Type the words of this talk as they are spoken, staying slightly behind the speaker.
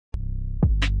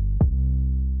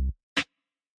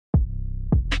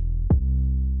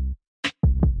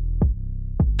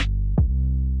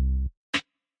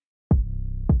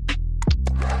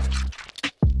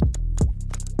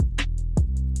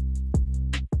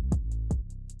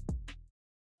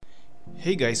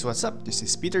Hey guys, what's up? This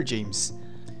is Peter James.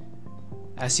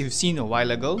 As you've seen a while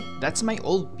ago, that's my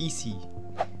old PC.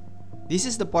 This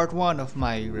is the part 1 of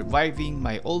my reviving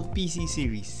my old PC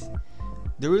series.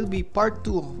 There will be part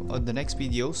 2 on the next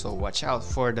video, so watch out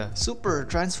for the super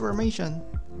transformation.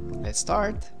 Let's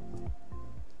start.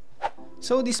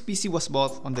 So this PC was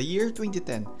bought on the year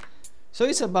 2010. So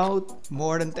it's about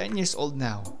more than 10 years old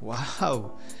now.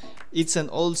 Wow! It's an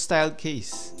old style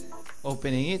case.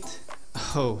 Opening it,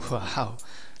 oh wow,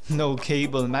 no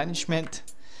cable management,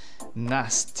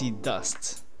 nasty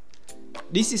dust.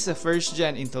 This is a first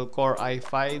gen Intel Core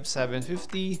i5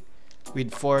 750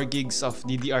 with 4 gigs of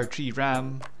DDR3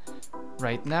 RAM.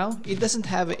 Right now, it doesn't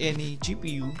have any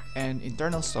GPU and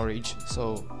internal storage,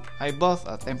 so I bought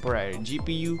a temporary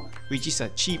GPU, which is a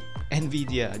cheap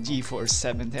NVIDIA GeForce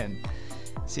 710.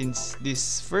 Since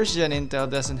this first gen Intel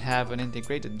doesn't have an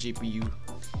integrated GPU.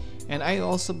 And I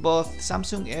also bought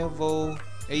Samsung Evo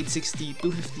 860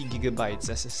 250GB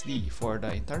SSD for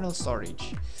the internal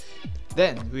storage.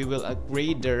 Then we will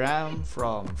upgrade the RAM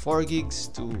from 4 gigs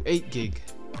to 8 gig.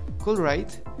 Cool,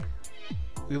 right?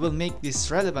 We will make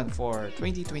this relevant for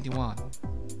 2021.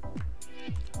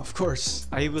 Of course,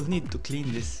 I will need to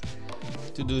clean this.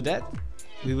 To do that,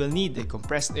 we will need a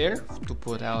compressed air to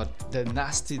put out the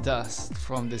nasty dust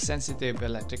from the sensitive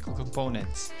electrical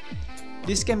components.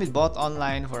 This can be bought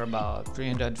online for about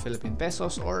 300 Philippine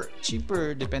pesos or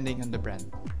cheaper depending on the brand.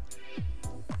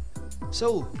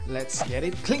 So, let's get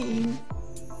it clean!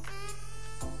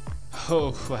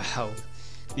 Oh wow,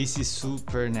 this is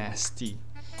super nasty.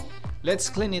 Let's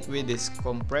clean it with this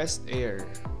compressed air.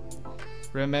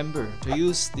 Remember to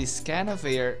use this can of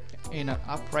air in an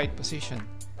upright position.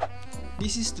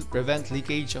 This is to prevent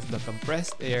leakage of the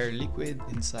compressed air liquid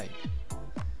inside.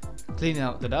 Clean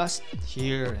out the dust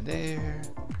here and there.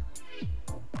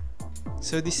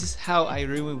 So this is how I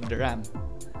remove the RAM.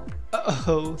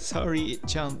 Oh, sorry, it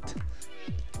jumped.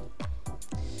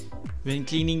 When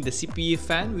cleaning the CPU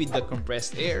fan with the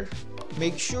compressed air,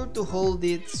 make sure to hold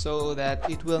it so that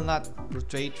it will not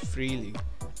rotate freely.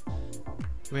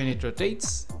 When it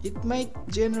rotates, it might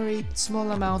generate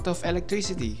small amount of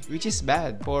electricity, which is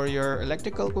bad for your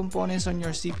electrical components on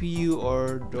your CPU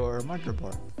or your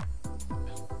motherboard.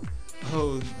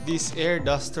 Oh, this air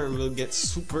duster will get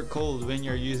super cold when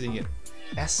you're using it.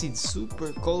 Acid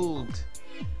super cold.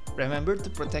 Remember to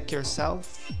protect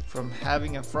yourself from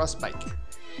having a frostbite.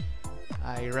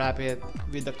 I wrap it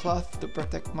with a cloth to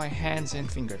protect my hands and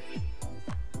finger.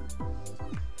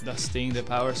 Dusting the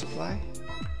power supply.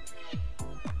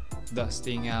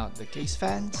 Dusting out the case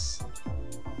fans.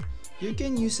 You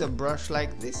can use a brush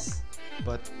like this,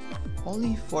 but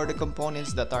only for the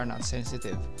components that are not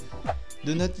sensitive.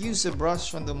 Do not use a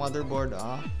brush on the motherboard,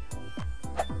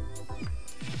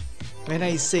 When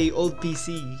I say old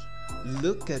PC,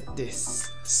 look at this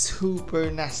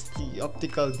super nasty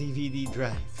optical DVD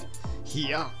drive.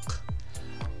 Yuck!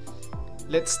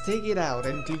 Let's take it out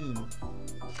and clean.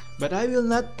 But I will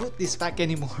not put this back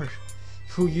anymore.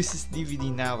 Who uses DVD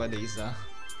nowadays,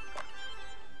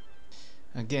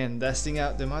 Again, dusting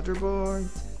out the motherboard,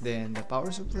 then the power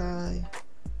supply.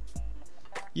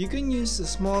 You can use a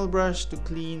small brush to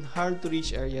clean hard to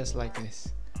reach areas like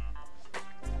this.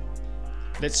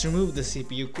 Let's remove the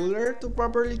CPU cooler to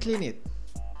properly clean it.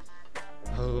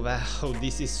 Oh wow,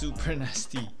 this is super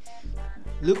nasty.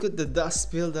 Look at the dust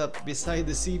buildup beside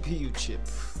the CPU chip.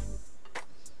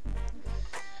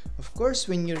 Of course,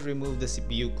 when you remove the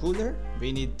CPU cooler,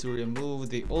 we need to remove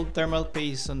the old thermal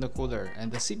paste on the cooler and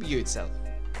the CPU itself.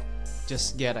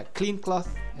 Just get a clean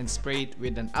cloth and spray it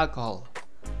with an alcohol.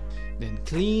 Then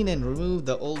clean and remove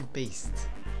the old paste.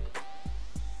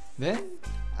 Then,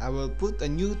 I will put a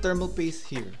new thermal paste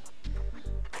here.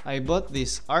 I bought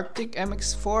this Arctic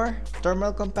MX4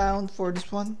 thermal compound for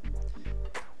this one.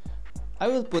 I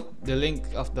will put the link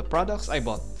of the products I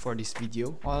bought for this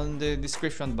video on the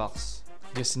description box,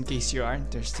 just in case you are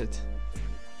interested.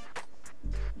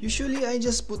 Usually I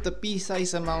just put a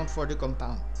pea-size amount for the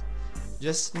compound.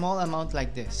 Just small amount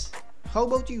like this. How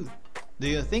about you? Do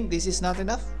you think this is not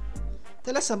enough?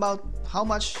 Tell us about how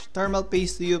much thermal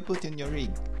paste do you put in your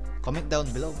rig. Comment down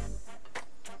below.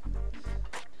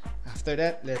 After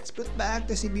that, let's put back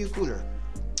the CPU cooler.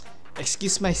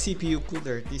 Excuse my CPU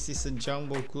cooler, this is a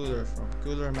jumbo cooler from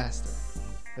Cooler Master.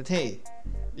 But hey,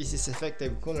 this is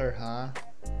effective cooler, huh?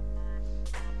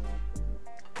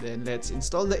 Then let's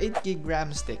install the 8 gig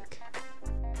RAM stick.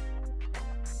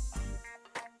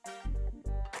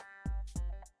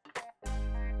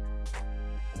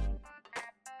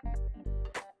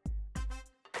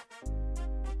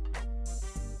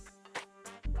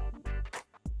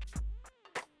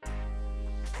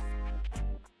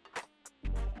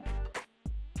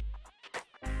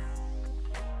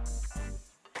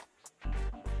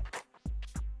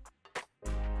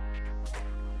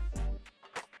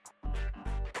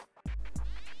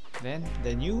 Then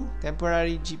the new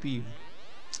temporary GPU.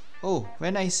 Oh,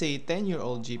 when I say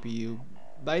 10-year-old GPU,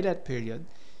 by that period,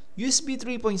 USB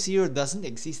 3.0 doesn't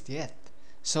exist yet.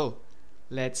 So,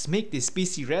 let's make this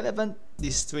PC relevant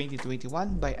this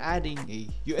 2021 by adding a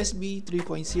USB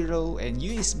 3.0 and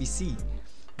USB-C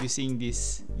using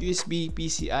this USB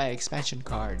PCI expansion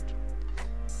card.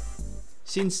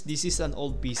 Since this is an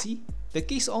old PC, the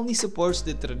case only supports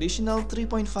the traditional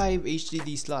 3.5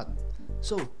 HDD slot.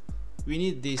 So, we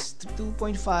need this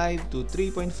 2.5 to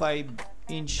 3.5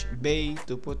 inch bay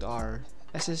to put our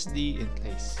SSD in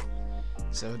place.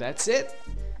 So that's it.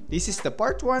 This is the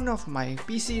part 1 of my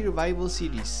PC revival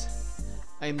series.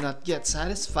 I'm not yet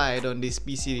satisfied on this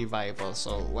PC revival,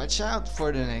 so watch out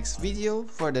for the next video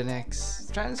for the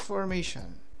next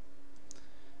transformation.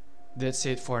 That's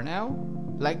it for now.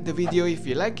 Like the video if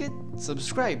you like it,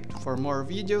 subscribe for more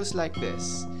videos like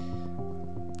this.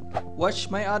 Watch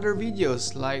my other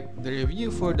videos like the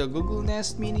review for the Google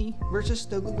Nest Mini versus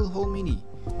the Google Home Mini,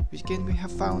 which can be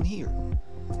found here.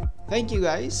 Thank you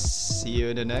guys, see you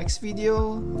in the next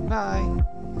video,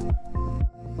 bye!